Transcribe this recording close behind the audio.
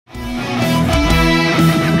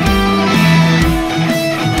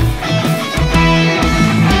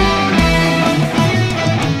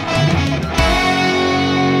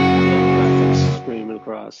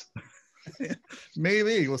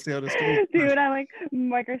Maybe we'll see how this goes. Dude, I like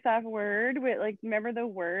Microsoft Word with like, remember the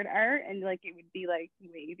word art, and like it would be like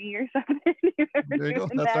wavy or something. You There you go.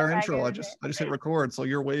 That's our intro. I just hit record. So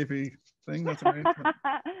your wavy thing. That's our intro.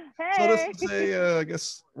 Hey. So this is I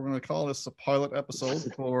guess we're going to call this a pilot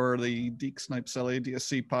episode for the Deke Snipe Celly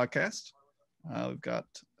DSC podcast. We've got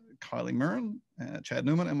Kylie Murrin, Chad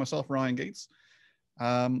Newman, and myself, Ryan Gates.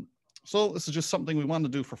 So this is just something we want to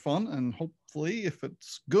do for fun, and hopefully if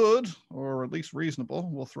it's good or at least reasonable,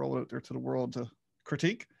 we'll throw it out there to the world to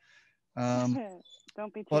critique.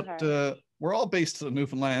 Don't be too hard. We're all based in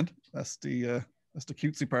Newfoundland. That's the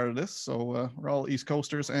cutesy part of this. So we're all East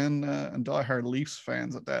Coasters and diehard Leafs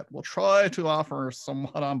fans at that. We'll try to offer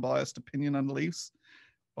somewhat unbiased opinion on the Leafs,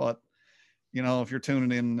 but you know, if you're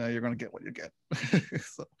tuning in, you're going to get what you get.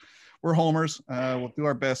 So we're homers. We'll do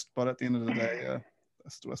our best, but at the end of the day,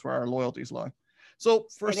 that's where our loyalties lie. So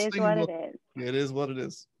first it is thing, what it is. It is what it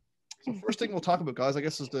is. So first thing we'll talk about, guys, I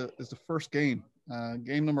guess is the first game.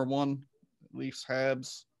 Game number 1, Leafs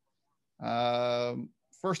Habs.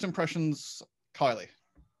 First impressions, Kylie.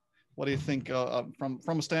 What do you think from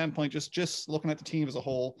a standpoint, just looking at the team as a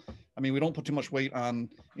whole? I mean, we don't put too much weight on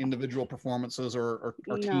individual performances or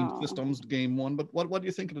team systems, game 1, but what do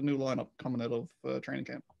you think of the new lineup coming out of training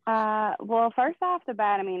camp? Well, first off the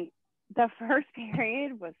bat, I mean, the first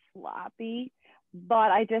period was sloppy,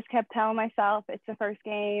 but I just kept telling myself it's the first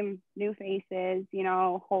game, new faces, you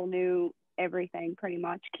know, whole new everything pretty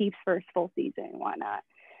much. Keeps first full season, why not?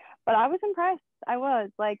 But I was impressed.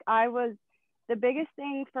 The biggest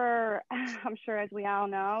thing for, I'm sure as we all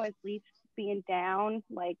know, is Leafs being down,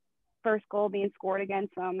 like first goal being scored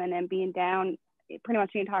against them and then being down pretty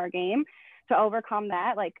much the entire game. To overcome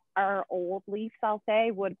that, like our old Leafs, I'll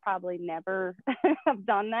say, would probably never have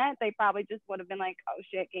done that. They probably just would have been like, oh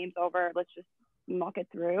shit, game's over, let's just muck it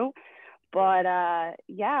through. But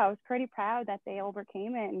yeah, I was pretty proud that they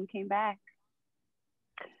overcame it and came back.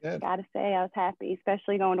 Yeah. Gotta say, I was happy,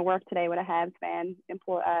 especially going to work today with a Habs fan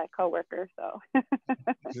co-worker. So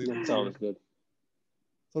it's always good.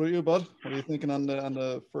 So what are you, bud? What are you thinking on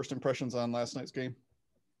the first impressions on last night's game?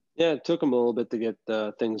 Yeah, it took him a little bit to get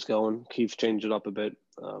things going. Keith changed it up a bit.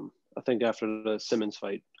 I think after the Simmons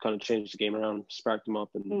fight, kind of changed the game around, sparked him up,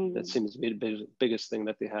 and that seems to be the biggest thing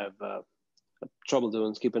that they have trouble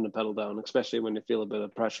doing is keeping the pedal down, especially when they feel a bit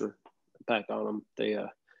of pressure back on them.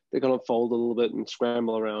 They kind of fold a little bit and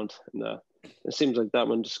scramble around, and it seems like that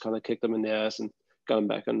one just kind of kicked them in the ass and got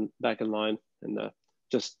them back in line, and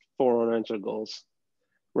just 4 unanswered goals.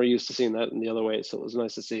 We're used to seeing that in the other way, so it was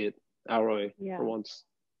nice to see it our way for once.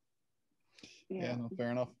 Yeah, no,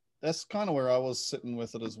 fair enough. That's kind of where I was sitting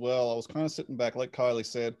with it as well. I was kind of sitting back, like Kylie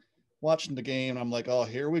said, watching the game, and I'm like, oh,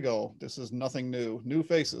 here we go. This is nothing new. New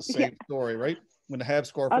faces, same story, right? When the Habs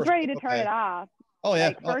score, I was ready to turn it off. Oh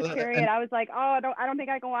yeah, like, first period, I was like, oh, I don't think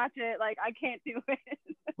I can watch it. Like, I can't do it.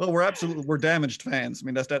 Well, we're damaged fans. I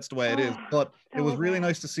mean, that's the way it is. But it was really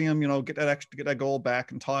nice to see him, you know, get that goal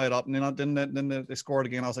back and tie it up. And then they scored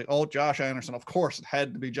again. I was like, oh, Josh Anderson. Of course, it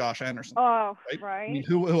had to be Josh Anderson. Oh, right. I mean,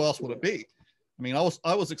 who else would it be? I mean, I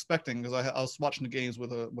was expecting, because I was watching the games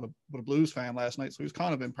with a Blues fan last night, so he was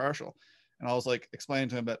kind of impartial, and I was like explaining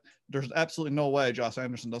to him that there's absolutely no way Josh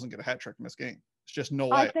Anderson doesn't get a hat trick in this game. It's just no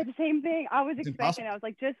way. I said the same thing. I was expecting. I was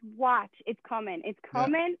like, just watch. It's coming. It's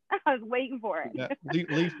coming. Yeah. I was waiting for it.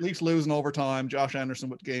 Yeah. Leafs lose in overtime. Josh Anderson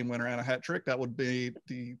with the game winner and a hat trick. That would be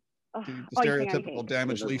the stereotypical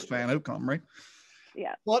damaged Leafs fan outcome, right?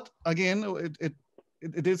 Yeah. But again,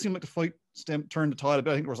 it did seem like the fight turned the tide a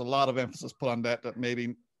bit. I think there was a lot of emphasis put on that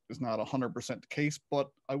maybe is not 100% the case. But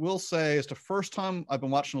I will say it's the first time I've been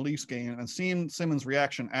watching a Leafs game and seeing Simmons'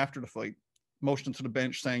 reaction after the fight, motioning to the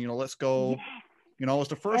bench saying, you know, let's go. Yes. You know,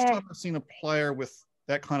 it's the first time I've seen a player with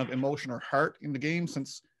that kind of emotion or heart in the game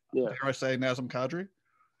since, dare I say, Nazem Kadri.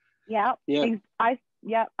 Yeah. I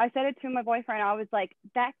said it to my boyfriend. I was like,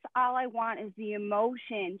 that's all I want is the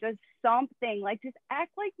emotion, just something. Like, just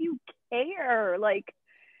act like you care. Like,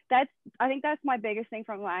 I think that's my biggest thing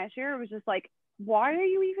from last year. It was just like, why are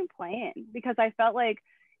you even playing? Because I felt like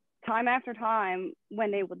time after time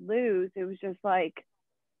when they would lose, it was just like,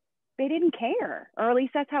 they didn't care, or at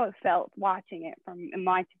least that's how it felt watching it from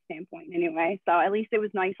my standpoint anyway. So at least it was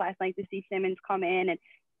nice last night to see Simmons come in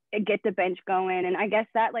and get the bench going. And I guess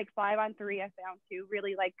that like 5-on-3 I found too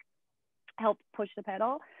really like helped push the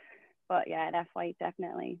pedal. But yeah, that fight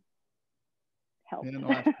definitely helped. Yeah, no,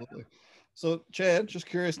 absolutely. So Chad, just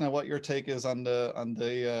curious now what your take is on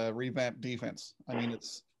the revamped defense. I mean,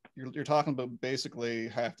 you're talking about basically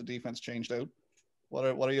half the defense changed out. What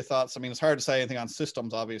are your thoughts? I mean, it's hard to say anything on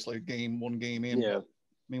systems, obviously, one game in. Yeah. I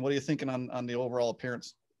mean, what are you thinking on the overall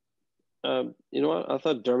appearance? You know what? I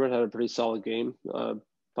thought Dermott had a pretty solid game.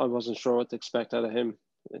 Probably wasn't sure what to expect out of him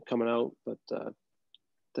coming out, but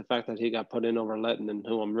the fact that he got put in over Letton, and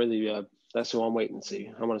who I'm really, that's who I'm waiting to see.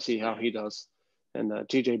 I want to see how he does. And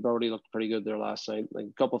TJ Brody looked pretty good there last night. Like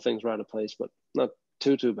a couple of things were out of place, but not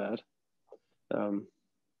too bad.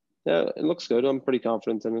 Yeah, it looks good. I'm pretty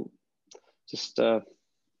confident in it. Just I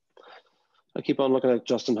keep on looking at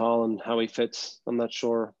Justin Hall and how he fits. I'm not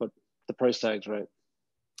sure, but the price tag's right.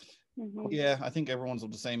 Mm-hmm. Yeah, I think everyone's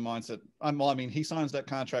of the same mindset. I mean, he signs that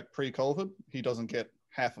contract pre-COVID. He doesn't get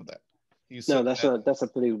half of that. That's a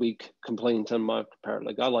pretty weak complaint on my part.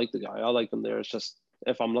 Like I like the guy. I like him there. It's just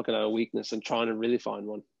if I'm looking at a weakness and trying to really find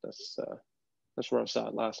one, that's where I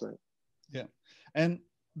sat last night. Yeah, and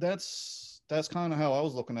that's kind of how I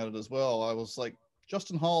was looking at it as well. I was like,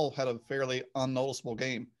 Justin Hall had a fairly unnoticeable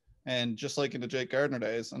game, and just like in the Jake Gardner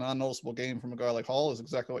days, an unnoticeable game from a guy like Hall is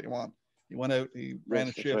exactly what you want. He went out, he ran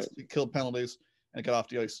his shifts, He killed penalties, and got off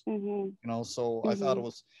the ice. Mm-hmm. You know, so I thought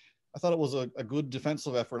it was a good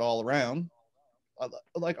defensive effort all around. I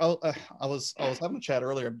was having a chat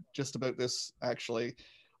earlier just about this actually.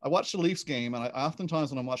 I watched the Leafs game, and I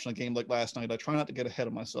oftentimes when I'm watching a game like last night, I try not to get ahead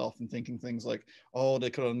of myself and thinking things like, oh, they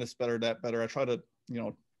could have done this better, that better. I try to,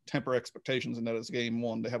 temper expectations in that it's game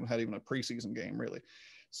one. They haven't had even a preseason game really.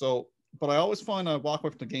 So, but I always find I walk away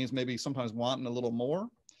from the games maybe sometimes wanting a little more.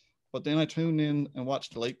 But then I tune in and watch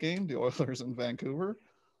the late game, the Oilers in Vancouver,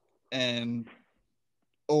 and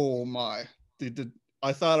oh my,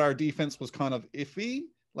 I thought our defense was kind of iffy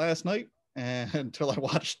last night, and until I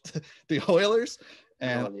watched the Oilers,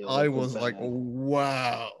 and I was like,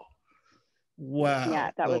 wow.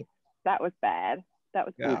 Yeah, that was bad. That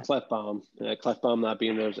was bad. Clefbaum. Yeah, Clefbaum not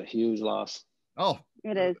being there is a huge loss. Oh,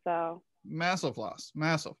 it is though. Massive loss,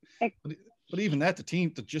 massive. But even that, the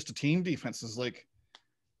team defense is like,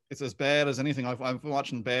 it's as bad as anything. I've been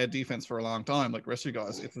watching bad defense for a long time, like rest of you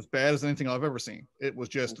guys. It's as bad as anything I've ever seen. It was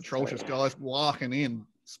just atrocious. Guys walking in,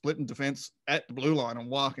 splitting defense at the blue line and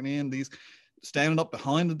walking in, these standing up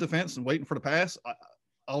behind the defense and waiting for the pass.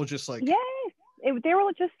 I was just like, yes, they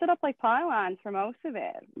were just set up like pylons for most of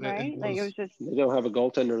it, right? It was just. They don't have a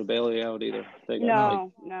goaltender to bail you out either. They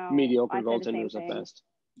got no mediocre goaltenders at best.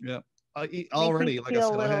 Yeah, I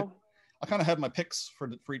kind of had my picks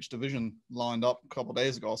for each division lined up a couple of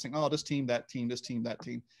days ago. I was saying, oh, this team, that team, this team, that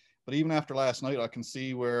team. But even after last night, I can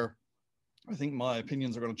see where I think my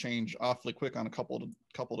opinions are going to change awfully quick on a couple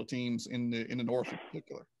of teams in the North in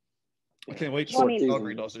particular. I can't wait to see what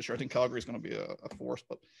Calgary does this year. I think Calgary is going to be a force,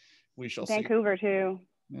 but we shall see. Vancouver too.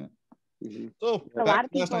 Yeah. Mm-hmm. So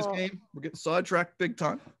back to last night's game. We're getting sidetracked big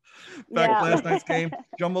time. Back to last night's game.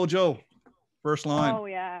 Jumbo Joe. First line. Oh,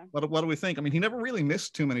 yeah. What do we think? I mean, he never really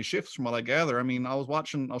missed too many shifts from what I gather. I mean, I was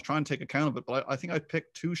trying to take account of it, but I think I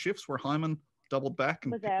picked 2 shifts where Hyman doubled back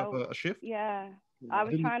and picked up a shift. Yeah. I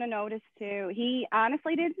was trying to notice too. He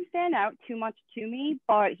honestly didn't stand out too much to me,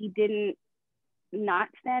 but he didn't not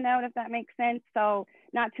stand out, if that makes sense. So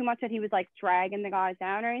not too much that he was like dragging the guys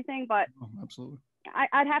down or anything, but absolutely.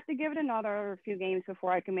 I'd have to give it another few games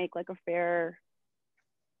before I can make like a fair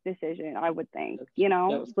decision, I would think, Yeah,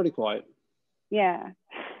 it was pretty quiet. Yeah.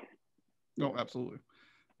 No, absolutely.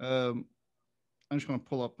 I'm just going to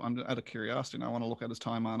pull up, I'm out of curiosity, and I want to look at his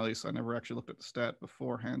time on ice. I never actually looked at the stat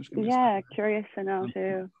beforehand. Curious to know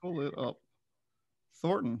too. Pull it up.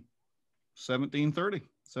 Thornton, 17:30,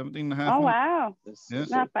 17 and a half. Oh, wow. Yeah.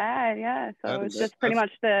 Not bad, yeah. So it's just pretty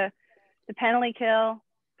much the penalty kill,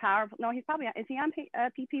 power. No, he's probably, is he on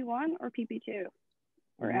PP1 or PP2?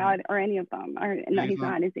 Or any of them? No, he's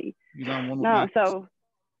not, is he? He's on one. No, so...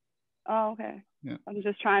 Oh, okay. Yeah. I'm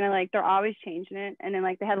just trying to they're always changing it. And then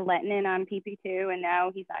they had Letton in on PP2 and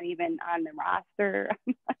now he's not even on the roster.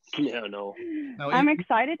 No. I'm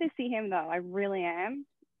excited to see him though. I really am.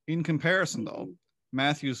 In comparison though,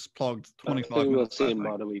 Matthews plugged 25 minutes. We'll see him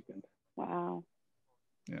on the weekend. Wow.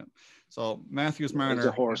 Yeah. So Matthews, Marner. He's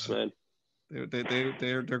a horse, man. They're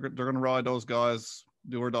going to ride those guys,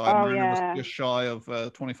 do or die. Oh, Marner was just shy of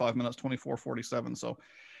 25 minutes, 24:47. So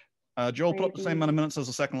Joel put up the same amount of minutes as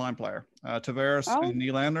a second line player. Tavares and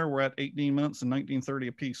Nylander were at 18 minutes and 19:30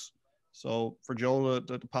 apiece. So for Joel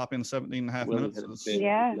to pop in 17 and a half minutes is,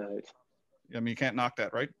 I mean, you can't knock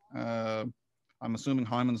that, right? I'm assuming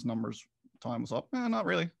Hyman's time was up. Not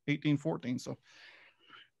really, 18-14. So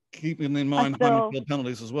keeping in mind Hyman killed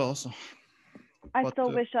penalties as well. So I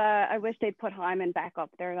wish they'd put Hyman back up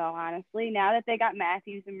there though, honestly. Now that they got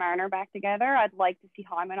Matthews and Marner back together, I'd like to see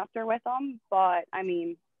Hyman up there with them. But I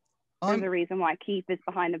mean, there's a reason why Keith is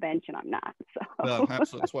behind the bench and I'm not. So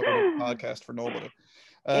absolutely. That's why we're doing a podcast for nobody.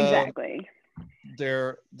 Exactly.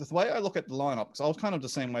 the way I look at the lineup, because I was kind of the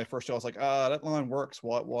same way first. I was like, that line works.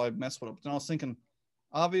 Why mess with it? But then I was thinking,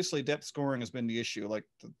 obviously, depth scoring has been the issue. Like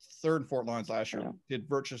the third and fourth lines last year did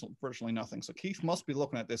virtually nothing. So Keith must be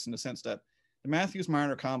looking at this in the sense that the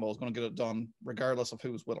Matthews-Marner combo is going to get it done regardless of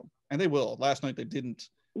who's with them. And they will. Last night they didn't.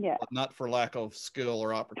 Yeah. But not for lack of skill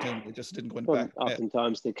or opportunity. They just didn't go in the Well, back.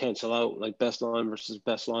 oftentimes they cancel out, like best line versus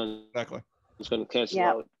best line. Exactly. It's going to cancel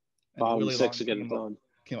out. Bottom six to get it done.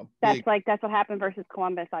 That's what happened versus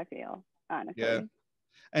Columbus, I feel, honestly. Yeah.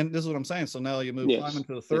 And this is what I'm saying. So now you move Hyman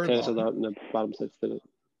to the third line. They canceled out and the bottom six did it.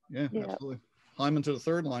 Yeah, absolutely. Hyman to the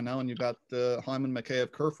third line now, and you got Hyman, McCabe,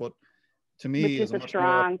 Kerfoot. To me, which is a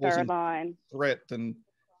strong third line threat than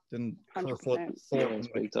Kerfoot, Thornton,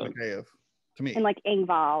 McCabe. To me, and like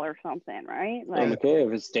Engvall or something, right? Like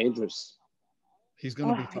McCabe is dangerous. He's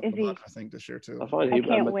going to be tough to watch, I think, this year too. I find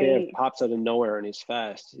McCabe pops out of nowhere and he's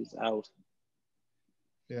fast. He's out.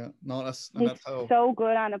 Yeah, no, that's how. So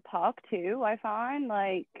good on a puck too. I find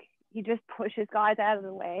like he just pushes guys out of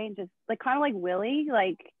the way and just like kind of like Willie.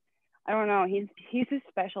 Like I don't know, he's just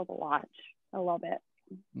special to watch. I love it.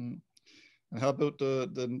 Mm. And how about the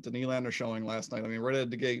Nylander showing last night? I mean, right out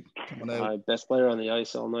the gate coming out. Best player on the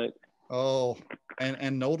ice all night. Oh,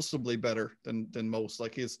 and noticeably better than most.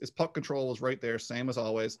 Like his puck control was right there, same as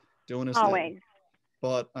always, doing his thing.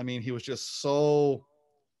 But I mean, he was just so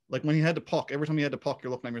like when he had the puck, every time he had the puck,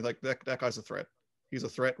 you're looking at him, you're like, that guy's a threat. He's a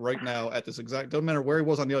threat right now at this exact. Doesn't matter where he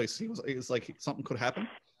was on the ice. It's like something could happen.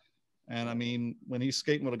 And I mean, when he's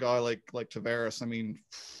skating with a guy like Tavares, I mean,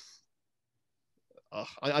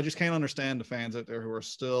 I just can't understand the fans out there who are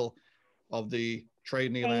still of the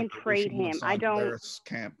trade Nylander. Trade him. I don't. Tavares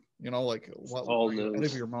camp. You know, like what out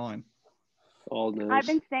of your mind? All news. I've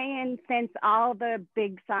been saying since all the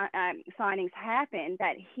big signings happened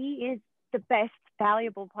that he is the best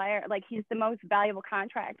valuable player. Like he's the most valuable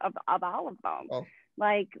contract of all of them. Oh.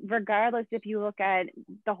 Like regardless if you look at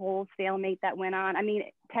the whole stalemate that went on. I mean,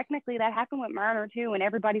 technically that happened with Marner too, and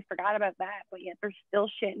everybody forgot about that. But yet they're still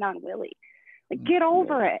shitting on Willie. Like get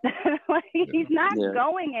over it. Like he's not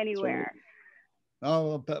going anywhere.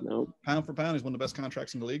 Oh, pound for pound, he's one of the best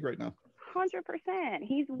contracts in the league right now. 100%.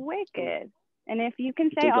 He's wicked. And if you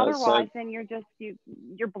can say otherwise, then you're just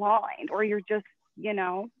you're blind, or you're just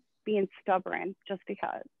being stubborn just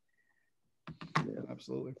because. Yeah,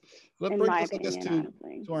 absolutely. That brings us, I guess, to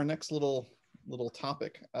our next little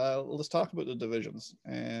topic. Let's talk about the divisions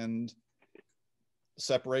and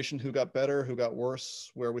separation. Who got better? Who got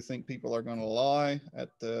worse? Where we think people are going to lie at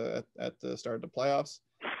the start of the playoffs.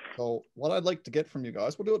 So what I'd like to get from you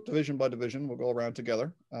guys, we'll do it division by division. We'll go around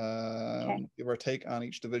together, give our take on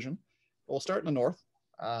each division. We'll start in the North.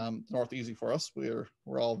 North easy for us. We're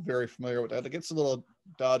all very familiar with that. It gets a little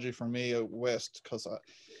dodgy for me out West because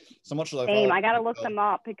so much as I got to look them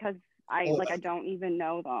up because I don't even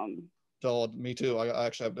know them. So me too. I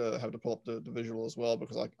actually have to pull up the visual as well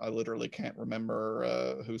because I literally can't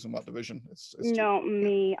remember who's in what division. It's no,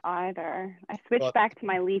 me either. I switched back to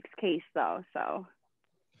my Leafs case though, so.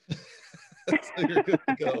 So you're good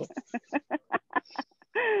to go.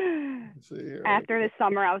 Let's see here. After the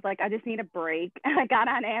summer, I was like, I just need a break. I got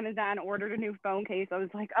on Amazon, ordered a new phone case. I was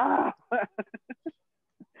like, oh. So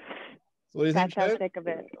what do you think? That's how sick of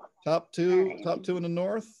it. Top two in the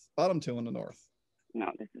North, bottom two in the North.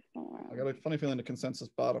 No, this is still wrong. I got a funny feeling the consensus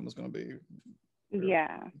bottom is going to be.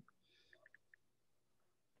 Yeah.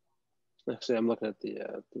 Actually, I'm looking at the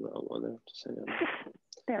wrong one there. Just hang on.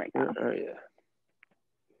 There we go. Oh yeah.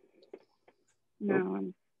 No,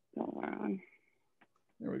 I'm still wrong.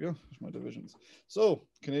 There we go. There's my divisions. So,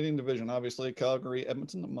 Canadian division, obviously, Calgary,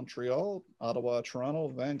 Edmonton, Montreal, Ottawa, Toronto,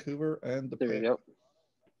 Vancouver, and the There you go.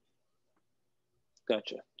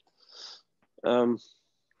 Gotcha.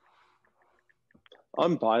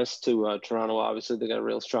 I'm biased to Toronto. Obviously, they got a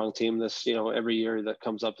real strong team. This, every year that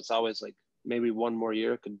comes up, it's always like maybe one more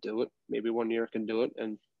year could do it. Maybe 1 year can do it.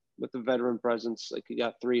 And with the veteran presence, like you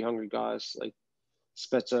got 3 hungry guys, like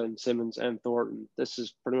Spezza and Simmons and Thornton. This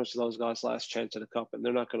is pretty much those guys' last chance at a cup, and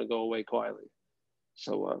they're not going to go away quietly.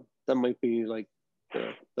 So that might be like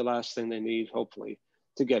the last thing they need, hopefully,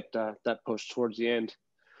 to get that push towards the end.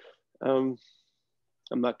 I'm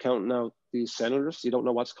not counting out these Senators. You don't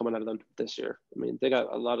know what's coming out of them this year. I mean, they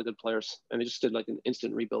got a lot of good players, and they just did like an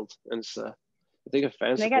instant rebuild. And it's, they got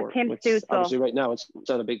fan support. They got Tim Stützle. Obviously, right now it's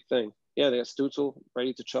not a big thing. Yeah, they got Stützle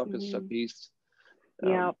ready to chuck as a beast.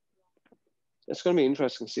 Yeah. It's going to be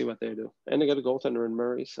interesting to see what they do. And they got a goaltender in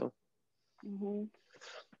Murray, so.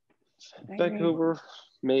 Vancouver,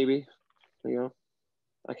 maybe.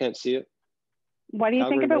 I can't see it. What do you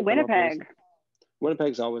think about Winnipeg?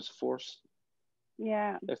 Winnipeg's always a force.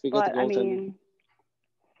 Yeah, if we get the goaltender.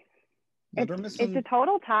 Yeah, they're missing. It's a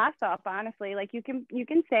total toss-up, honestly. Like you can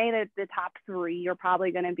say that the top three are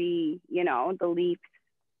probably going to be, you know, the Leafs,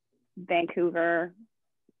 Vancouver,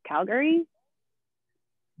 Calgary.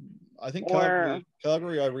 I think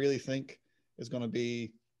Calgary, I really think is going to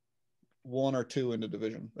be 1 or 2 in the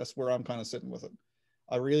division. That's where I'm kind of sitting with it.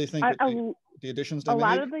 I really think the additions they made.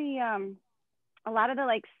 A lot of the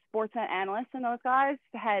like sports analysts and those guys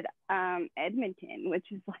had Edmonton, which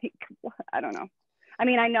is like, I don't know. I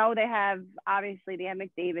mean, I know they have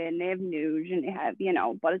McDavid and they have Nuge and they have, you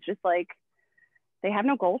know, but it's just like they have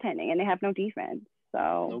no goaltending and they have no defense.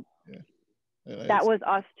 So nope. Yeah, that was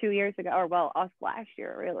us 2 years ago, or well, us last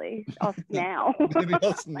year, really. Us now. Maybe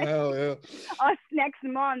us now, yeah. Us next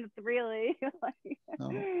month, really.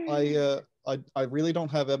 No, I really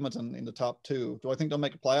don't have Edmonton in the top 2. Do I think they'll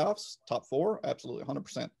make the playoffs? Top 4? Absolutely,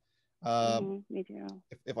 100%. Me too.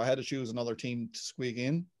 If I had to choose another team to squeak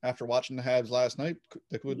in after watching the Habs last night,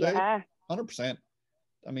 would they? 100%.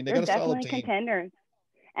 I mean, they got a solid team. Contenders.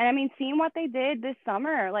 And I mean, seeing what they did this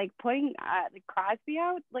summer, like putting Crosby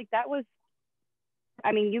out, like that was,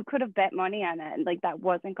 I mean, you could have bet money on it. Like that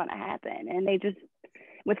wasn't going to happen. And they just,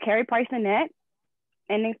 with Carey Price in net,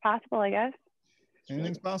 anything's possible, I guess.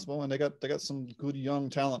 Anything's possible, and they got some good young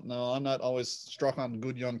talent. Now, I'm not always struck on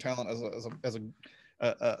good young talent as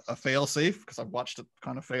a fail safe, because I've watched it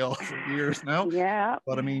kind of fail for years now. Yeah.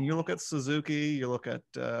 But I mean, you look at Suzuki, you look at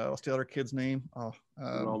what's the other kid's name?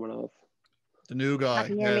 Romanov. The new guy.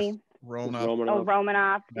 Yes, Romanov. Oh,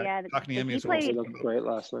 Romanov. Yeah. He looked great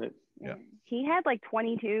last night. Yeah. He had like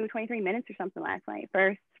 22, 23 minutes or something last night.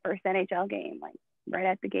 First NHL game, like right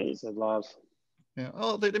at the gate. Said Laws. Yeah.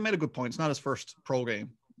 Oh, they made a good point. It's not his first pro game.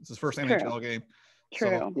 It's his first NHL game.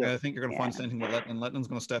 True. So I think you're going to find something with Lettinen. Lettinen's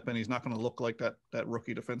going to step in. He's not going to look like that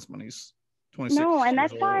rookie defenseman. He's 26. No, and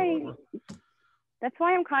that's why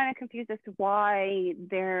I'm kind of confused as to why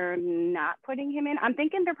they're not putting him in. I'm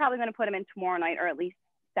thinking they're probably going to put him in tomorrow night, or at least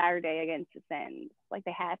Saturday against the Sens. Like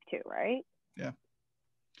they have to, right? Yeah.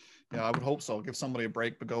 Yeah, I would hope so. Give somebody a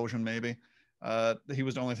break. Bogosian, maybe. He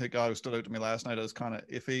was the only guy who stood out to me last night as kind of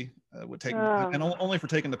iffy with taking, and only for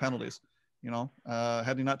taking the penalties. You know,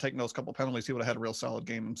 had he not taken those couple penalties, he would have had a real solid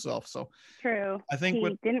game himself. So true. I think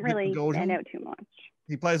he didn't really stand out too much.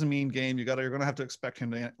 He plays a mean game. You're going to have to expect him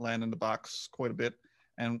to land in the box quite a bit,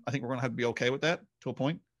 and I think we're going to have to be okay with that to a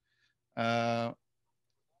point. And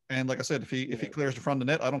like I said, if he clears the front of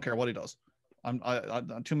the net, I don't care what he does.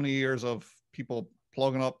 I'm too many years of people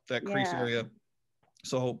plugging up that crease area.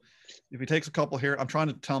 So if he takes a couple here, I'm trying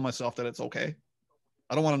to tell myself that it's okay.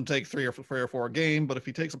 I don't want him to take 3 or 4 a game, but if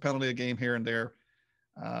he takes a penalty a game here and there,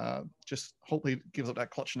 just hope he gives up that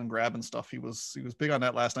clutching and grabbing stuff. He was big on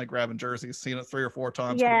that last night, grabbing jerseys, seen it 3 or 4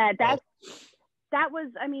 times. Yeah, that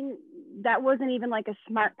was, I mean, that wasn't even like a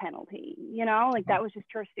smart penalty, you know, like that was just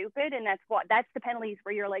pure stupid. And that's the penalties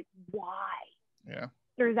where you're like, why? Yeah.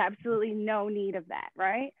 There's absolutely no need of that,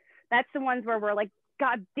 right? That's the ones where we're like,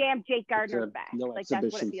 God damn, Jake Gardner's back. Like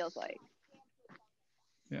that's what it feels like.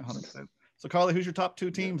 Yeah, 100%. So, Kylie, who's your top 2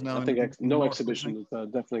 teams now? I think no exhibition is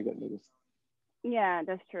definitely getting this. Yeah,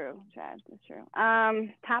 that's true, Chad. That's true.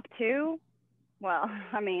 Top 2. Well,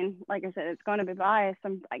 I mean, like I said, it's going to be biased.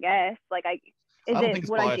 I guess. Like I don't think it's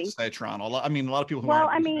biased to say Toronto. I mean, a lot of people. Well,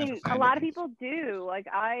 I mean, a lot of people do. Like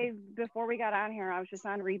before we got on here, I was just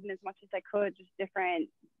on reading as much as I could, just different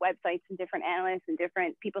websites and different analysts and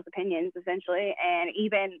different people's opinions, essentially, and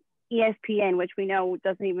even ESPN, which we know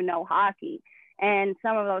doesn't even know hockey. And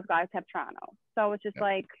some of those guys have Toronto. So it's just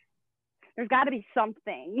like, there's got to be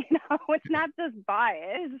something, you know? It's not just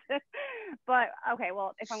bias. But, okay,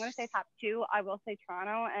 well, if I'm going to say top 2, I will say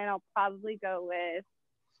Toronto, and I'll probably go with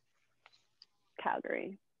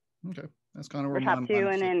Calgary. Okay. That's kind of where top 2.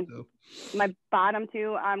 And then my bottom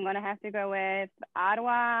 2, I'm going to have to go with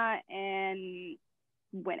Ottawa and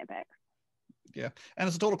Winnipeg. Yeah. And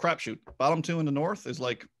it's a total crapshoot. Bottom 2 in the North is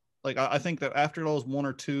like I think that after those 1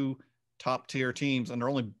 or 2 top tier teams, and they're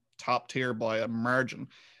only top tier by a margin,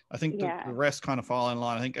 I think the rest kind of fall in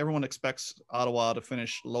line. I think everyone expects Ottawa to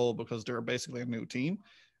finish low because they're basically a new team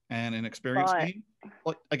and an experienced team.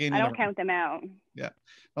 But again, I don't count them out. Yeah,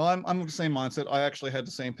 no, I'm the same mindset. I actually had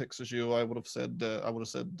the same picks as you. I would have said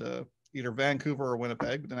either Vancouver or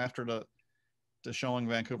Winnipeg. But then after the showing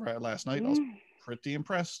Vancouver had last night, I was pretty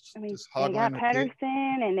impressed. I mean, they got Pettersson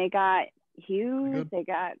and they got Hughes. They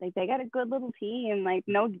got a good little team. Like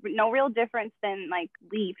no real difference than like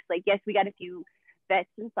Leafs. Like yes, we got a few vets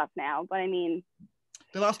and stuff now, but I mean,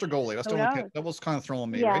 they lost their goalie. That was kind of throwing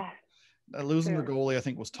me. Yeah. Right? Losing their goalie, I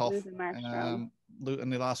think, was tough. And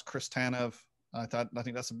they lost Chris Tanev. I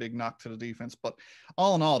think that's a big knock to the defense. But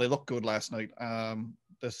all in all, they looked good last night.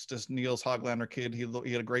 this Niels Hoglander kid. He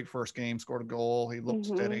had a great first game, scored a goal. He looked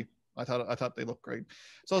steady. I thought they looked great.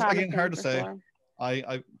 So it's, again, hard to say. Sure.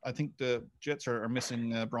 I think the Jets are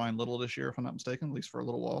missing Brian Little this year, if I'm not mistaken, at least for a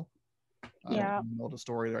little while. I don't know the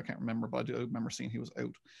story there. I can't remember, but I do remember seeing he was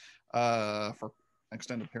out for an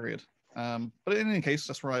extended period. But in any case,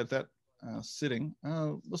 that's where I that sitting.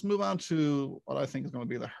 Let's move on to what I think is going to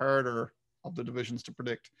be the harder of the divisions to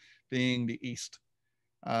predict, being the East.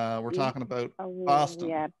 We're talking about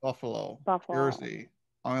Boston, Buffalo, Jersey,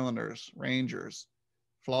 Islanders, Rangers,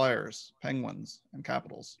 Flyers, Penguins, and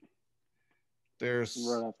Capitals. There's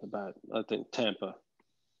right off the bat, I think Tampa,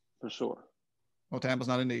 for sure. Oh, Tampa's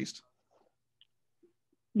not in the East.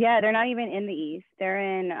 Yeah, they're not even in the East. They're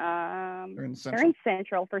in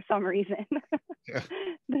Central for some reason. Yeah.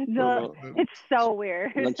 It's so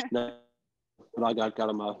weird. I got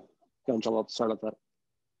them up to start at that.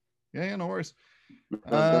 Yeah, no worries.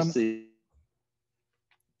 That's the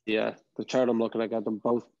chart I'm looking at. I got them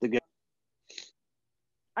both together.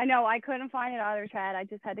 I know, I couldn't find it on our chat. I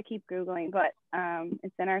just had to keep Googling, but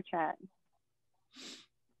it's in our chat.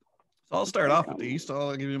 So I'll start off with the East.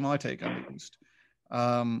 I'll give you my take on the East.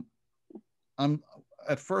 I'm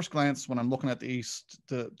at first glance, when I'm looking at the East,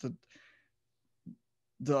 the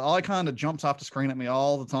icon that jumps off the screen at me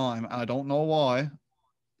all the time, and I don't know why,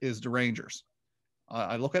 is the Rangers.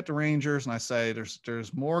 I look at the Rangers and I say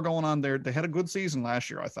there's more going on there. They had a good season last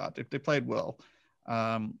year, I thought. They played well.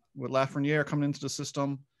 With Lafreniere coming into the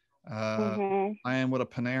system, I am with a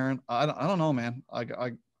Panarin. I don't know, man.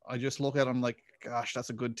 I just look at them like, gosh,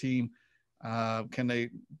 that's a good team. Can they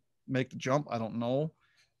make the jump? I don't know.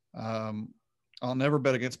 I'll never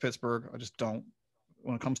bet against Pittsburgh. I just don't.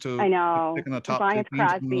 When it comes to picking a top two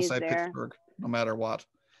teams, I'm going to say Pittsburgh no matter what.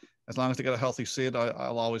 As long as they get a healthy Sid,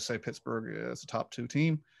 I'll always say Pittsburgh is a top two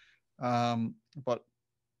team. But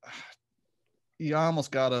you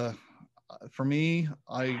almost got to, for me,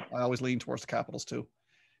 I always lean towards the Capitals too.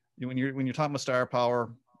 When you're talking about star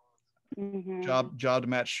power, job to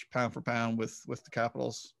match pound for pound with the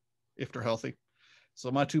Capitals if they're healthy. So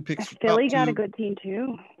my two picks. Philly got a good team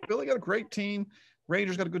too. Philly got a great team.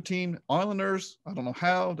 Rangers got a good team. Islanders, I don't know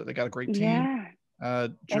how, they got a great team. Yeah.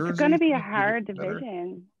 Jersey, it's going to be a hard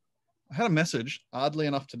division. I had a message, oddly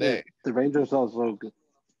enough, today. Yeah, the Rangers also good.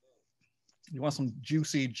 You want some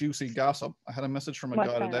juicy gossip? I had a message from a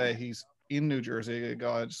guy today. He's in New Jersey, a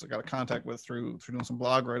guy I just got a contact with through doing some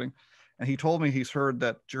blog writing. And he told me he's heard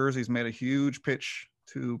that Jersey's made a huge pitch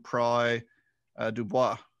to pry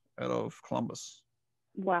Dubois out of Columbus.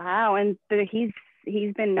 Wow. And he's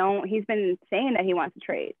been saying that he wants to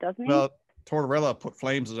trade, doesn't he? Well, Tortorella put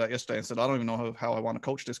flames at that yesterday and said, I don't even know how I want to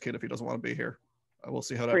coach this kid if he doesn't want to be here. We'll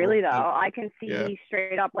see how that really works. though. I can see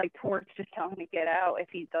straight up like Torch just telling him to get out if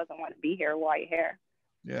he doesn't want to be here. Why are you here?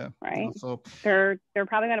 Yeah. Right. So they're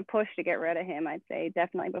probably going to push to get rid of him. I'd say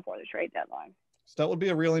definitely before the trade deadline. So that would be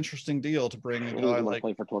a real interesting deal to bring a guy like.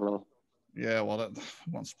 Play for Tortorella. Yeah, well, that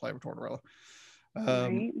wants to play for Tortorella.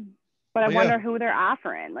 Right. But I wonder who they're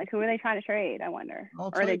offering. Like, who are they trying to trade? I wonder.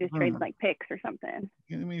 Or are they just trading like picks or something?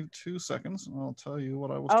 Give me 2 seconds, and I'll tell you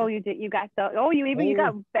what I was. Oh, you did. You got you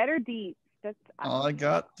got better deeds. I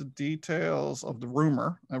got the details of the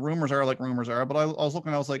rumor. Rumors are like rumors are, but I was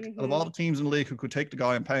looking. I was like, of all the teams in the league who could take the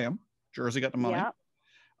guy and pay him, Jersey got the money. Yep.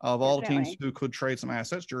 Of all the teams who could trade some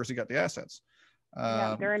assets, Jersey got the assets.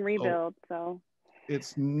 They're in rebuild, so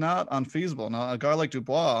it's not unfeasible. Now, a guy like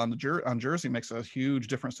Dubois on Jersey makes a huge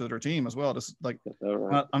difference to their team as well. Just like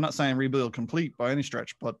I'm not saying rebuild complete by any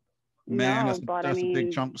stretch, but man, that's a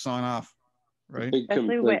big chunk to sign off, right?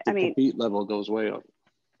 The compete level goes way up.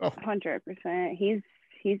 100%.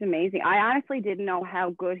 He's amazing. I honestly didn't know how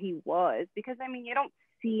good he was because you don't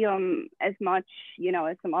see him as much,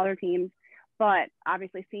 as some other teams. But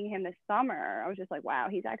obviously seeing him this summer, I was just like, wow,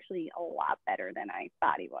 he's actually a lot better than I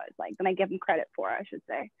thought he was. Like, than I give him credit for, I should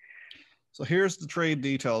say. So here's the trade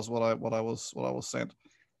details. What I was sent.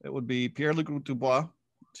 It would be Pierre-Luc Dubois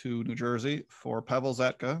to New Jersey for Pavel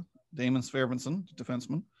Zatka, Damon Svervinson,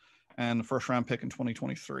 defenseman, and the first round pick in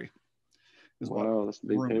 2023. Wow, that's a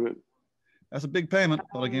big payment. That's a big payment,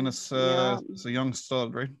 but again, it's a young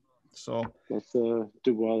stud, right? So that's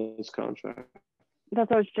Dubois' contract. That's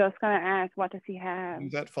what I was just gonna ask. What does he have?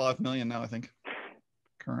 He's at $5 million now, I think.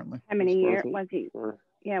 Currently. How many years was he?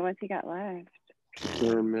 What's he got left?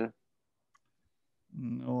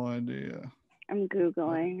 No idea. I'm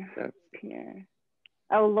googling here.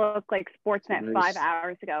 Oh, look, like Sportsnet 5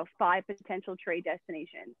 hours ago, 5 potential trade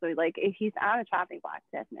destinations. So, like, if he's on a chopping block,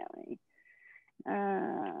 definitely.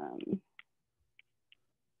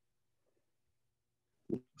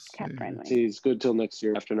 Cap friendly. He's good till next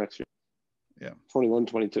year. After next year. Yeah. 21,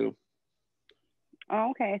 22.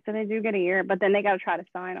 Oh, okay, so they do get a year, but then they got to try to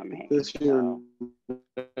sign him. This year. So.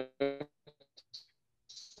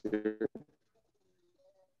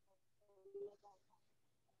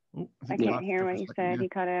 Ooh, I can't hear what he said. He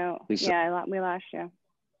cut out. Yeah, we lost you.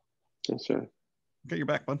 That's right. Get your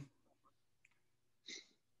back, bud.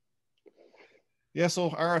 Yeah, so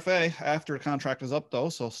RFA, after the contract is up, though,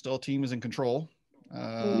 so still team is in control.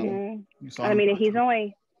 I mean, he's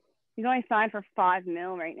only signed for $5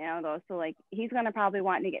 million right now, though, so like he's gonna probably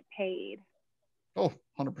want to get paid. Oh,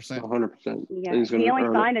 100%. 100%. Yeah, he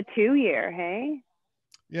only signed a 2-year. Hey.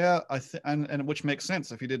 Yeah, and which makes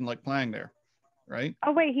sense if he didn't like playing there, right?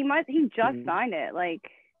 Oh wait, he just signed it. Like,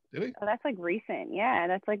 did he? Oh, that's like recent. Yeah,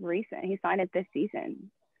 that's like recent. He signed it this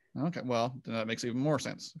season. Okay, well, then that makes even more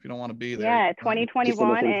sense. If you don't want to be there. Yeah,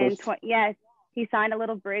 2021 and yeah, he signed a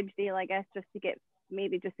little bridge deal, I guess, just to get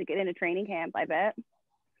into training camp. I bet.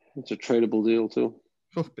 It's a tradable deal too.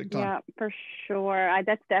 Oh, big time. Yeah, for sure.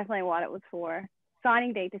 That's definitely what it was for.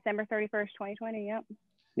 Signing date December 31st, 2020. Yep.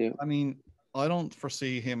 Yeah. I mean, I don't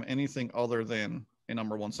foresee him anything other than a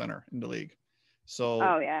number one center in the league. So.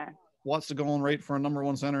 Oh yeah. What's the going rate for a number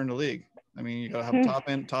one center in the league? I mean, you got to have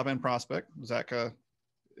a top end prospect. Zaka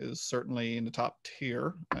is certainly in the top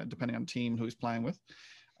tier, depending on the team who he's playing with.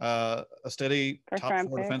 A steady top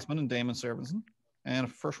 4 defenseman in Damon Servenson, and a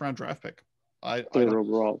first round draft pick. Third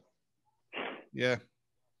overall. Yeah.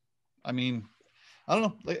 I mean, I don't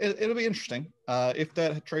know. It'll be interesting. If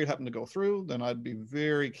that trade happened to go through, then I'd be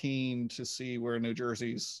very keen to see where New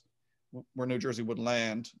Jersey would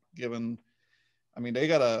land, given. I mean, they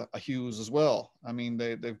got a Hughes as well. I mean,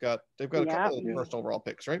 they've got a couple of first overall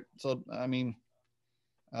picks, right? So I mean,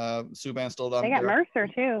 Subban's still down. They got Mercer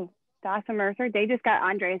too. Dawson Mercer. They just got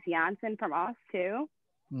Andreas Janssen from us too.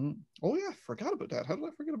 Mm-hmm. Oh yeah, forgot about that. How did I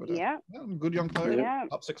forget about that? Yeah, good young player. Yeah,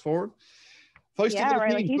 top 6 forward. Feisty right.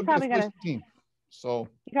 team. Like he's probably gonna. So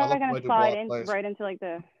he's probably gonna slide right into like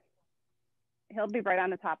the. He'll be right on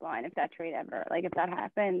the top line if that trade ever, like if that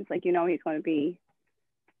happens, like he's going to be.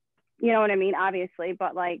 You know what I mean? Obviously,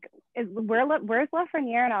 but like, where's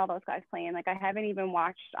Lafreniere and all those guys playing? Like, I haven't even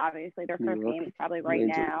watched. Obviously, their first game is probably right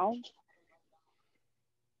now.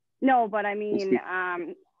 No, but I mean,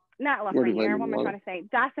 not Lafreniere. What am I trying to say?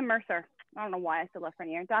 Dawson Mercer. I don't know why I said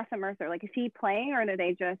Lafreniere. Dawson Mercer. Like, is he playing, or did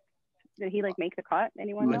he like make the cut?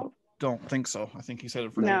 Anyone know? Don't think so. I think he's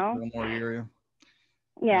headed for one more year.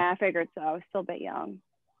 Yeah, I figured so. He's still a bit young.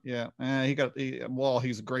 Yeah,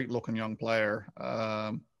 he's a great looking young player.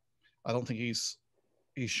 I don't think he's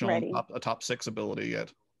shown a top 6 ability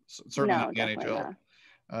yet. Certainly not in the NHL.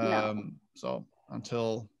 No. So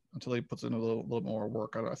until he puts in a little more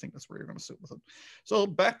work, I think that's where you're going to sit with it. So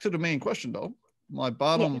back to the main question, though. My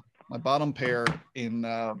bottom pair in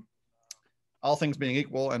all things being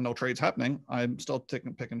equal and no trades happening, I'm still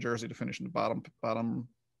picking Jersey to finish in the bottom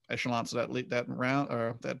echelons of that round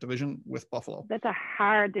or that division with Buffalo. That's a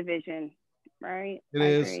hard division, right? It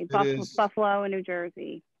is. Buffalo and New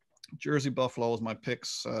Jersey. Jersey, Buffalo is my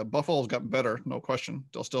picks. Buffalo's gotten better, no question.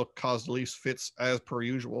 They'll still cause the Leafs fits as per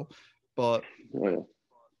usual, but they're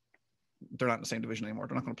not in the same division anymore.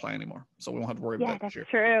 They're not going to play anymore, so we won't have to worry about that this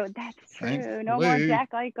year. That's true. No more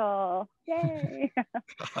Jack Eichel. Yay! God,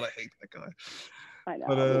 I hate that guy. I know.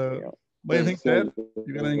 But what do you think, Dad?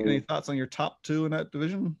 You got any thoughts on your top 2 in that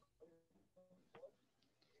division?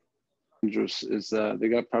 Rangers is they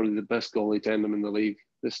got probably the best goalie tandem in the league.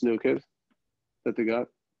 This new kid that they got.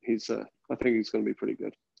 I think he's going to be pretty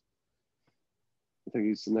good. I think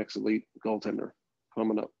he's the next elite goaltender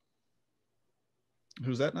coming up.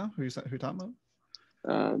 Who's that now? Who talking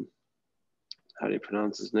about? How do you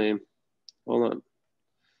pronounce his name? Hold on.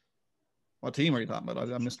 What team are you talking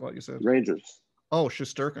about? I missed what you said. Rangers. Oh,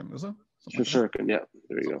 Shesterkin, is it? Shesterkin, yeah.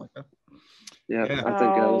 There you go. Like yeah, I think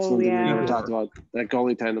that's something we never talked about. That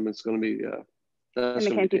goalie tandem is going to be and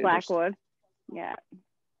Mackenzie Blackwood. Yeah.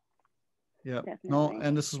 Yeah. Definitely. No,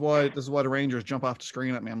 and this is why the Rangers jump off the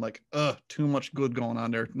screen at me. I'm like, too much good going on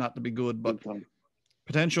there, not to be good, but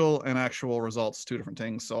potential and actual results, 2 different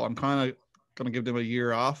things. So I'm kind of going to give them a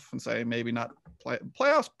year off and say maybe not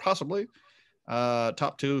playoffs, possibly.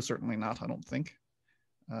 Top 2, certainly not. I don't think.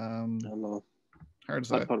 I don't know. Hard to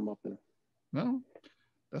say. I put them up there. No,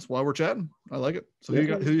 that's why we're chatting. I like it. So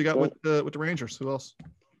who you got with the Rangers? Who else?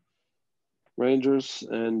 Rangers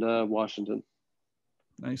and Washington.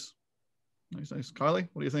 Nice. Kylie,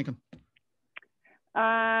 what are you thinking?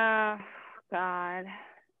 God.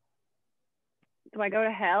 Do I go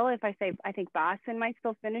to hell if I say I think Boston might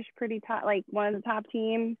still finish pretty top, like one of the top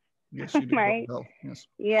teams? Yes, you do. Right? Yes.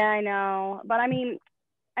 Yeah, I know. But I mean,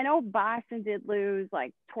 I know Boston did lose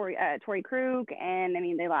like Torrey Krug, and I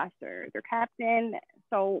mean they lost their captain.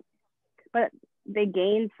 So, but they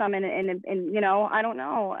gained some in you know, I don't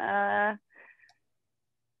know.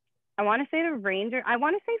 I want to say the Rangers. I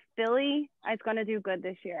want to say Philly is going to do good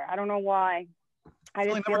this year. I don't know why. I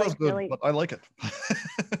just feel like Philly, but I like it.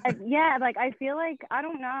 yeah, like I feel like, I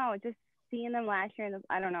don't know, just seeing them last year.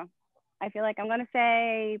 I don't know. I feel like I'm going to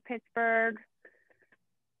say Pittsburgh.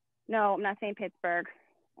 No, I'm not saying Pittsburgh.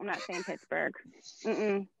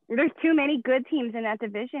 There's too many good teams in that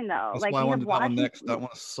division, though. That's like why I wanted Washington, that one next. That one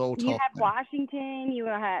is so tough. You have Washington. You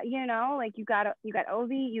have, you know, like you got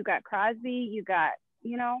Ovi, you got Crosby, you got,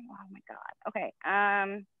 you know. Oh my God. Okay.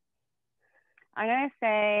 I'm gonna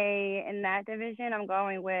say in that division, I'm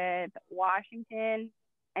going with Washington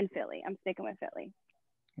and Philly. I'm sticking with Philly.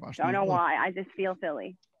 Don't know why. I just feel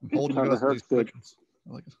Philly. I'm holding you guys to these predictions.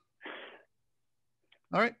 I like it.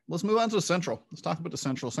 All right, let's move on to the Central. Let's talk about the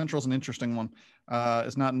Central. Central's an interesting one.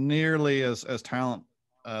 It's not nearly as talent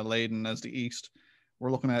laden as the East.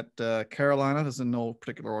 We're looking at Carolina. This is in no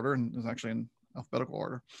particular order, and it's actually in alphabetical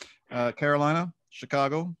order. Carolina,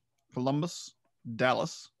 Chicago, Columbus,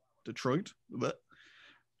 Dallas, Detroit,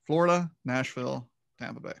 Florida, Nashville,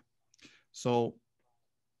 Tampa Bay. So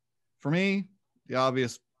for me, the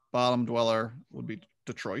obvious bottom dweller would be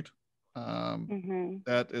Detroit.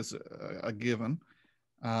 That is a given.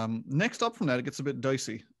 Next up from that, it gets a bit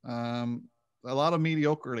dicey. A lot of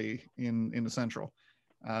mediocrity in the Central.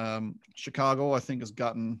 Chicago, I think, has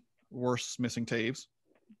gotten worse missing Taves.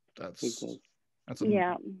 That's a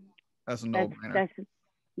no-brainer.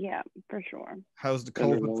 Yeah, for sure. How's the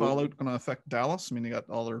COVID fallout going to affect Dallas? I mean, they got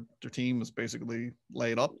all their team is basically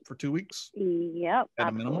laid up for 2 weeks. Yep, at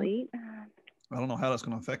a minimum. I don't know how that's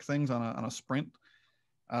going to affect things on a sprint.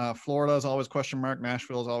 Florida is always question mark.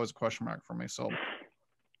 Nashville is always a question mark for me. So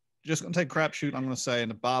just going to take crapshoot. I'm going to say in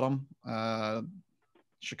the bottom,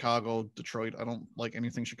 Chicago, Detroit. I don't like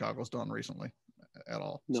anything Chicago's done recently at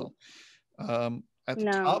all. No. So at the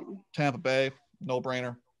top, Tampa Bay, no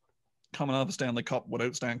brainer. Coming out of the Stanley Cup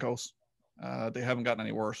without Stamkos. They haven't gotten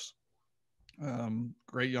any worse.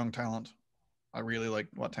 Great young talent. I really like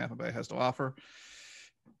what Tampa Bay has to offer.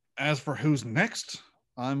 As for who's next,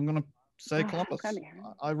 I'm going to say Columbus.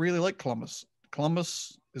 I really like Columbus.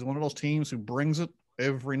 Columbus is one of those teams who brings it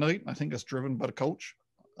every night. I think it's driven by the coach.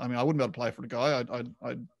 I mean, I wouldn't be able to play for the guy.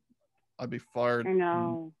 I'd be fired. I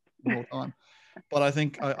know. The whole time. But I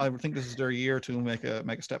think this is their year to make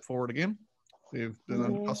a step forward again. They've been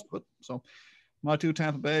on the cusp of it. So my two,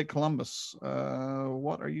 Tampa Bay, Columbus.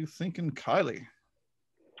 What are you thinking, Kylie?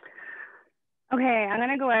 Okay, I'm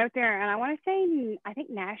going to go out there, and I want to say I think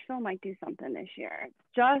Nashville might do something this year.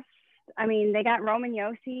 I mean, they got Roman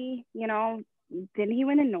Josi, you know. Didn't he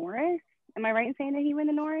win the Norris? Am I right in saying that he won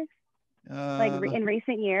the Norris? In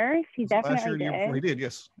recent years? He definitely did. He did,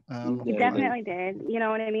 yes. He definitely did. You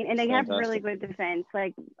know what I mean? And they have really good defense.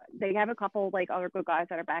 Like, they have a couple, like, other good guys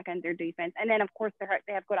that are back end their defense. And then, of course, they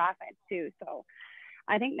have good offense, too. So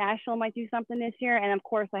I think Nashville might do something this year. And, of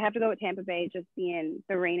course, I have to go with Tampa Bay just being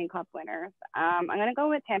the reigning Cup winners. I'm going to go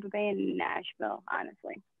with Tampa Bay and Nashville,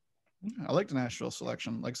 honestly. I like the Nashville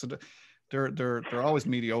selection. Like I said, they're always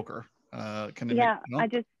mediocre. Can they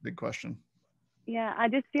big question. Yeah, I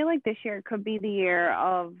just feel like this year could be the year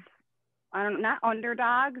of, I don't know, not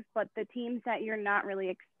underdogs, but the teams that you're not really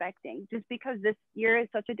expecting. Just because this year is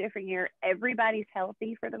such a different year. Everybody's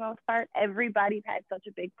healthy for the most part. Everybody's had such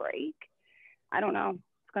a big break. I don't know.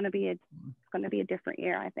 It's going to be a different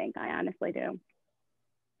year, I think. I honestly do.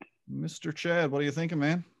 Mr. Chad, what are you thinking,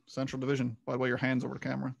 man? Central Division. By the way, your hands over the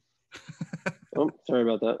camera. Oh, sorry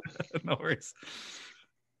about that. No worries.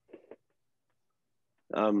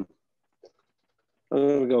 I'm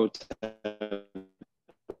going to go with I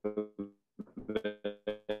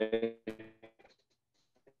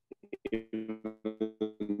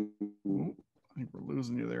think we're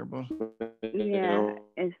losing you there, bud. Yeah,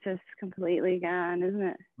 it's just completely gone, isn't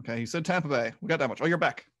it? Okay, you said Tampa Bay. We got that much. Oh, you're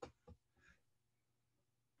back.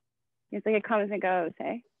 It's like it comes and goes,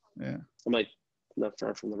 hey? Yeah. I'm like not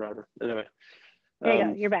far from the router. Anyway. There you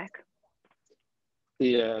go. You're back.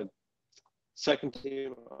 The second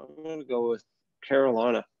team, I'm going to go with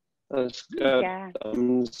Carolina. I'm just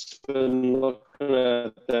been looking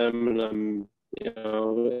at them, and I'm,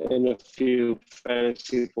 in a few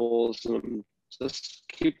fantasy pools, and I'm just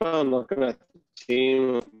keep on looking at the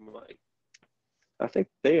team. I'm like, I think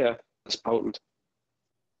they are potent.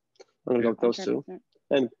 I'm going to go with those two.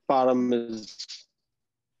 And bottom is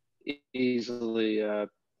easily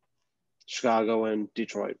Chicago and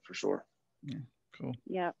Detroit for sure. Yeah, cool.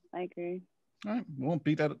 Yeah, I agree. All right, we won't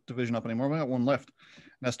beat that division up anymore. We got one left.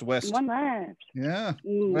 And that's the West. One left. Yeah,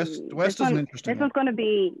 Ooh, West is an interesting This one. one's going to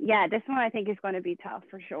be, this one I think is going to be tough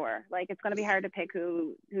for sure. Like, it's going to be hard to pick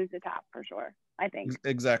who's the top for sure, I think.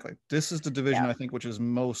 Exactly. This is the division, I think, which is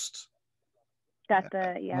most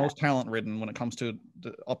talent ridden when it comes to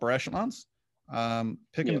the upper echelons.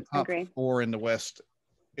 Picking the top 4 in the West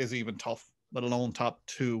is even tough, let alone top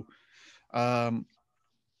 2.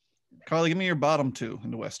 Kylie, give me your bottom 2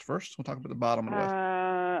 in the West first. We'll talk about the bottom of the West.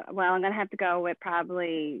 Well, I'm going to have to go with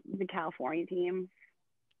probably the California team,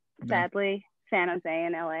 sadly, San Jose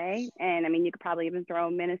and LA. And I mean, you could probably even throw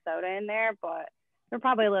Minnesota in there, but they're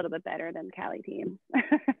probably a little bit better than the Cali team.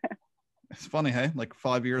 It's funny, hey? Like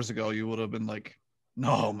 5 years ago, you would have been like,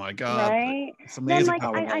 no, my God. Right? It's amazing.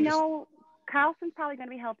 Then, I know Carlson's probably going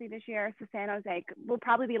to be healthy this year, so San Jose will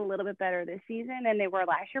probably be a little bit better this season than they were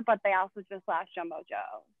last year, but they also just lost Jumbo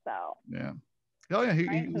Joe. So yeah. Oh yeah,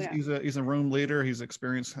 he's a room leader. He's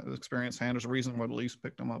experienced hand. There's a reason why the Leafs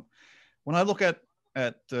picked him up. When I look at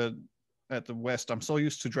the West, I'm so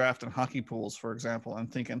used to drafting hockey pools, for example. I'm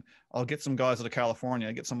thinking I'll get some guys out of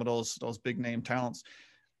California, get some of those big name talents.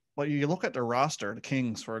 But you look at the roster, the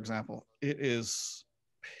Kings, for example, it is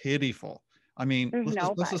pitiful. I mean,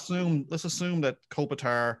 let's assume that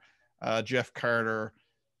Kopitar, Jeff Carter,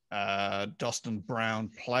 Dustin Brown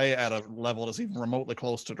play at a level that's even remotely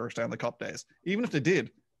close to their Stanley Cup days. Even if they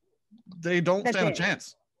did, they don't stand a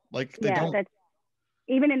chance. Like they don't. That's,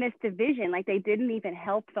 even in this division, like they didn't even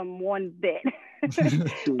help them one bit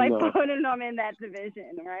by putting them in that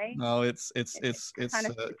division, right? No, it's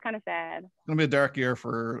kind of sad. It's gonna be a dark year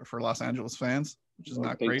for Los Angeles fans, which is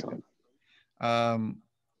not great.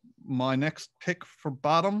 My next pick for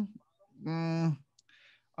bottom,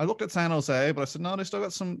 I looked at San Jose, but I said, no, they still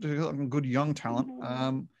got some good young talent.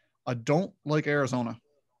 I don't like Arizona.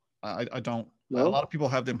 I don't. No? A lot of people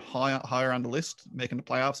have them higher on the list, making the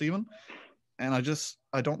playoffs even. And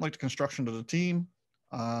I don't like the construction of the team.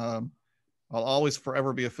 I'll always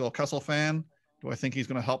forever be a Phil Kessel fan. Do I think he's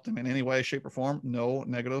going to help them in any way, shape, or form? No,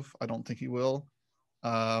 negative. I don't think he will.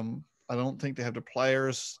 I don't think they have the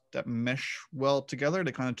players that mesh well together.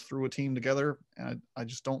 They kind of threw a team together, and I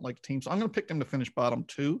just don't like the team. So I'm going to pick them to finish bottom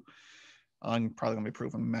 2. I'm probably going to be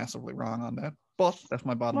proven massively wrong on that, but that's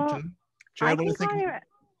my bottom 2. Chad,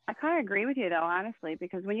 I kind of agree with you, though, honestly,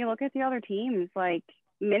 because when you look at the other teams, like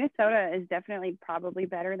Minnesota is definitely probably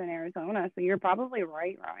better than Arizona. So you're probably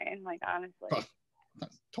right, Ryan, like honestly.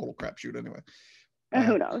 That's total crapshoot anyway.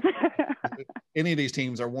 Who knows? Any of these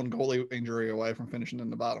teams are one goalie injury away from finishing in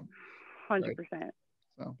the bottom. 100%. Right?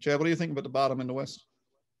 So, Chad, what do you think about the bottom in the West?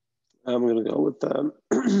 I'm going to go with I'm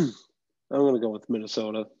going to go with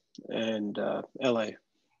Minnesota and LA.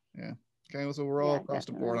 Yeah. Okay, so we're all across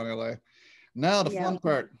the board on LA. Now the fun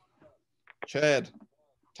part. Chad,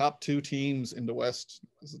 top 2 teams in the West.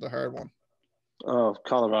 This is the hard one. Oh,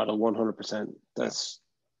 Colorado, 100%. That's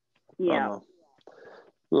Well,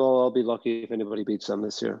 I'll be lucky if anybody beats them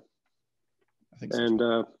this year. I think so.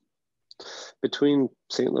 And between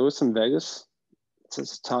St. Louis and Vegas, it's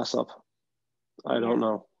a toss-up. I don't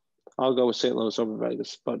know. I'll go with St. Louis over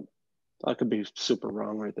Vegas, but I could be super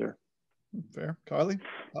wrong right there. Fair. Kylie,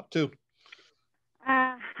 top 2.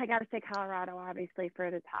 I got to say Colorado, obviously, for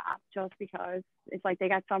the top, just because it's like they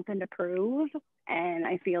got something to prove, and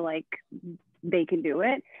I feel like they can do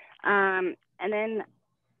it. And then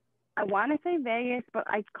I want to say Vegas, but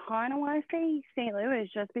I kind of want to say St. Louis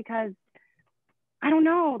just because, I don't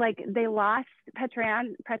know, like they lost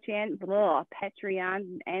Petriangelo.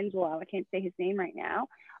 I can't say his name right now,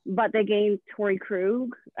 but they gained Torrey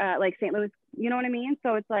Krug, like St. Louis, you know what I mean?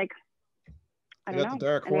 So it's like, I don't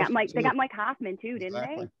know. And they got Mike Hoffman too, didn't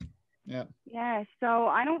they? Yeah. Yeah. So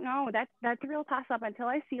I don't know. That's a real toss up. Until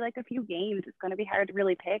I see like a few games, it's going to be hard to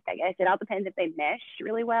really pick. I guess it all depends if they mesh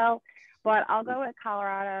really well. But I'll go with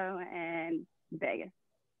Colorado and Vegas.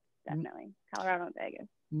 Definitely. Colorado and Vegas.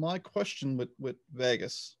 My question with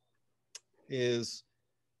Vegas is,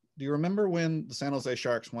 do you remember when the San Jose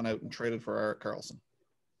Sharks went out and traded for Erik Karlsson?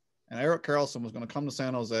 And Erik Karlsson was going to come to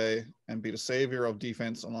San Jose and be the savior of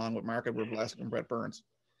defense along with Marco Rublev and Brett Burns.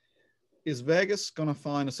 Is Vegas going to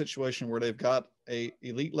find a situation where they've got a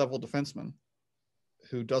elite level defenseman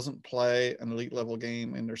who doesn't play an elite level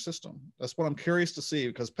game in their system? That's what I'm curious to see,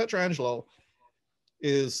 because Pietrangelo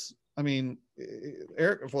is, I mean,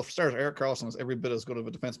 Erik Karlsson was every bit as good of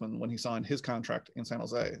a defenseman when he signed his contract in San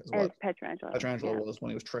Jose as what Pietrangelo was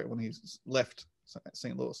when he left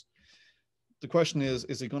St. Louis. The question is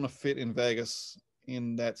he going to fit in Vegas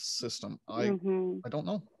in that system? I don't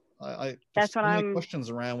know. That's what I'm.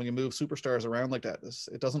 Questions around when you move superstars around like that.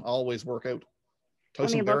 It doesn't always work out. When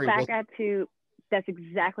you look back that's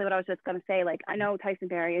exactly what I was just going to say. Like, I know Tyson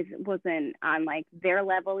Barrie wasn't on like their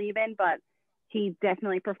level even, but he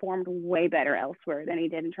definitely performed way better elsewhere than he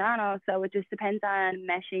did in Toronto. So it just depends on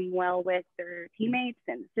meshing well with their teammates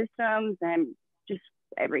and systems and just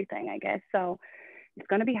everything, I guess. So it's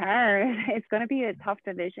going to be hard. It's going to be a tough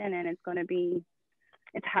division, and it's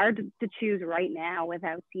hard to choose right now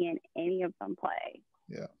without seeing any of them play.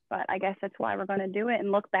 Yeah. But I guess that's why we're going to do it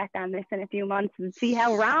and look back on this in a few months and see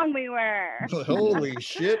how wrong we were. Holy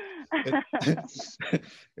shit.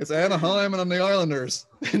 It's Anaheim and the Islanders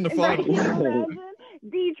in the final.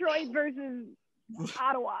 Detroit versus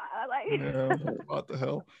Ottawa. Like, yeah, what the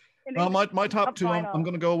hell? Well, my top two, I'm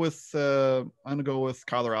going to go with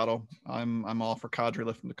Colorado. I'm all for Kadri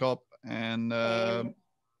lifting the cup, and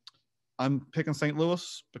I'm picking St.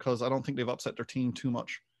 Louis because I don't think they've upset their team too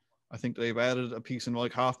much. I think they've added a piece in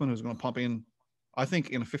Mike Hoffman who's going to pump in, I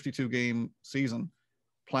think in a 52-game season,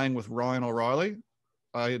 playing with Ryan O'Reilly,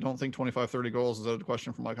 I don't think 25-30 goals is out of the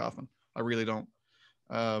question for Mike Hoffman. I really don't.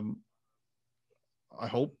 I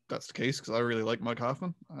hope that's the case because I really like Mike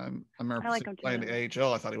Hoffman. I remember playing the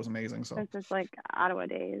AHL. I thought he was amazing. So it's just like Ottawa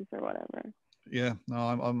days or whatever. Yeah, no,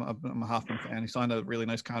 I'm a Hoffman fan. He signed a really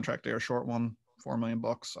nice contract there, short one, $4 million.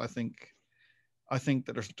 I think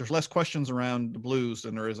that there's less questions around the Blues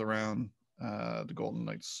than there is around the Golden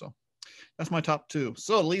Knights. So that's my top two.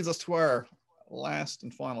 So it leads us to our last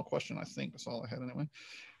and final question. I think that's all I had anyway.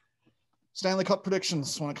 Stanley Cup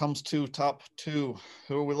predictions when it comes to top two.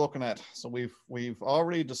 Who are we looking at? So we've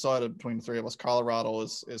already decided between the three of us, Colorado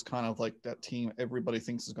is kind of like that team everybody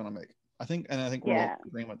thinks is going to make. I think we're all in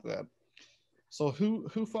agreement to that. So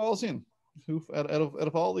who falls in? Who out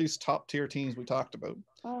of all these top tier teams we talked about?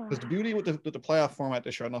 Because the beauty with the playoff format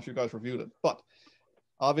this year, I don't know if you guys reviewed it, but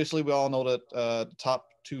obviously we all know that the top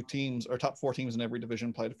two teams or top four teams in every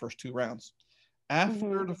division play the first two rounds.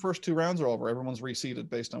 After the first two rounds are over, everyone's reseeded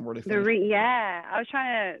based on where they finish. I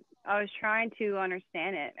was trying to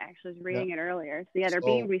understand it. Actually, I was reading it earlier. So they're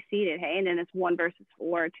being reseeded, hey, and then it's 1 versus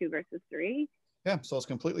 4, 2 versus 3. Yeah, so it's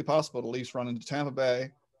completely possible to at least run into Tampa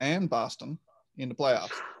Bay and Boston in the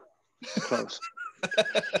playoffs. Close.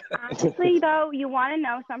 Honestly, though, you want to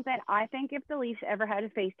know something? I think if the Leafs ever had to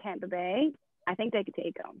face Tampa Bay, I think they could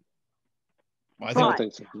take them. Well, I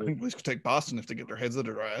think the Leafs could take Boston if they get their heads out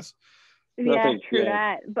of their ass. Yeah, true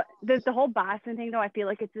that. But there's the whole Boston thing, though. I feel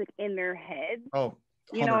like it's like in their head. Oh,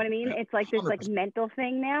 you know what I mean? It's like this like mental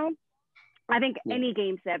thing now. I think any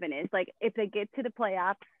Game 7 is like if they get to the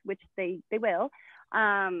playoffs, which they will.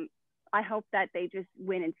 I hope that they just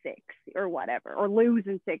win in 6 or whatever, or lose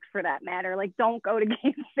in 6 for that matter. Like, don't go to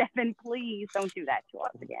Game 7, please. Don't do that to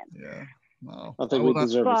us again. Yeah, no. I think we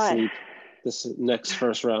deserve a sweep. This next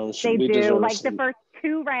first round. They do. Like the first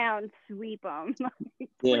 2 rounds, sweep them.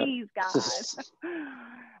 Please, God.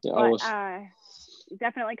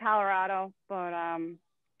 Definitely Colorado. But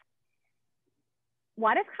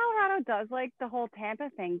what if Colorado does like the whole Tampa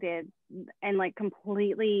thing did and like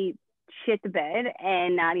completely shit the bed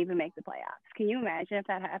and not even make the playoffs? Can you imagine if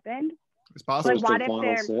that happened? It's possible. Like, what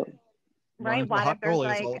if they're right? What if there's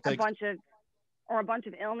like a bunch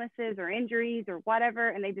of illnesses or injuries or whatever,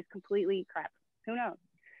 and they just completely crap? Who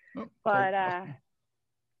knows? But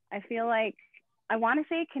I feel like I want to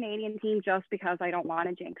say a Canadian team just because I don't want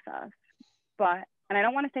to jinx us, and I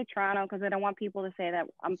don't want to say Toronto because I don't want people to say that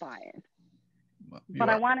I'm biased. But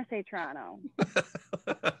I want to say Toronto.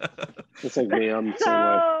 It's like me. I'm so,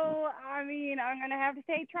 I mean, I'm going to have to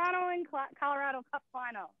say Toronto and Colorado Cup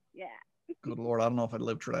final. Yeah. Good Lord. I don't know if I'd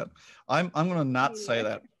live through that. I'm going to not say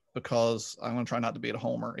that because I'm going to try not to be a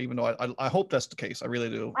homer, even though I hope that's the case. I really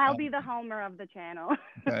do. I'll be the homer of the channel.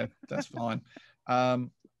 Okay. That's fine.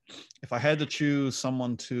 If I had to choose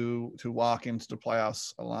someone to walk into the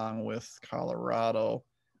playoffs along with Colorado,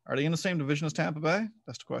 are they in the same division as Tampa Bay?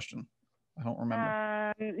 That's the question. I don't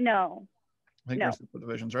remember. No. I think there's the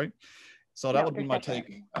divisions, right? So that would be my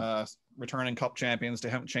take. Returning Cup champions, they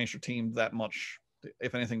haven't changed their team that much.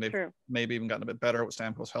 If anything, they've maybe even gotten a bit better with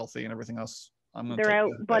Stamkos healthy and everything else. They're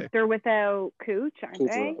out, but they're without Cooch, aren't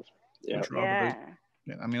they? Yeah.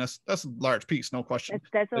 I mean, that's a large piece, no question.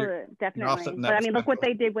 That's definitely. But I mean, look what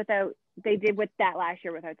they did with that last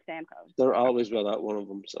year without Stamkos. They're always without one of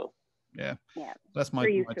them, so. Yeah. That's my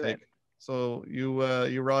take. So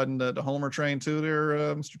you riding the Homer train too there,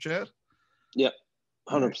 Mr. Chad? Yeah,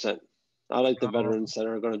 100%. I like the veterans that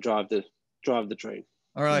are going to drive the train.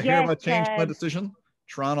 All right, I hereby change my decision.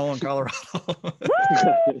 Toronto and Colorado.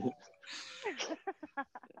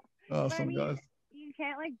 Awesome, guys. You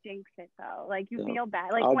can't like jinx it though. Like you feel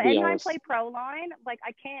bad. Like when I play pro line, like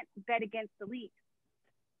I can't bet against the Leafs.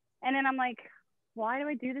 And then I'm like, why do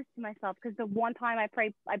I do this to myself? Because the one time I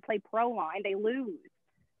play pro line, they lose.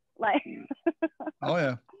 Like, oh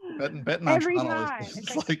yeah, betting on every Toronto time. is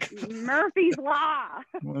It's like Murphy's Law.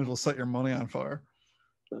 You might as well set your money on fire.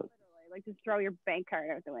 Literally, like just throw your bank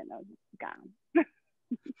card out the window, gone.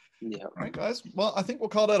 Yeah. All right, guys. Well, I think we'll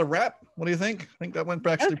call that a wrap. What do you think? I think that went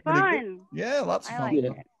actually pretty good. Yeah, lots of fun.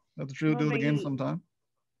 Like Have to do it again sometime.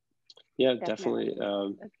 Yeah, definitely.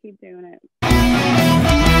 Let's keep doing it.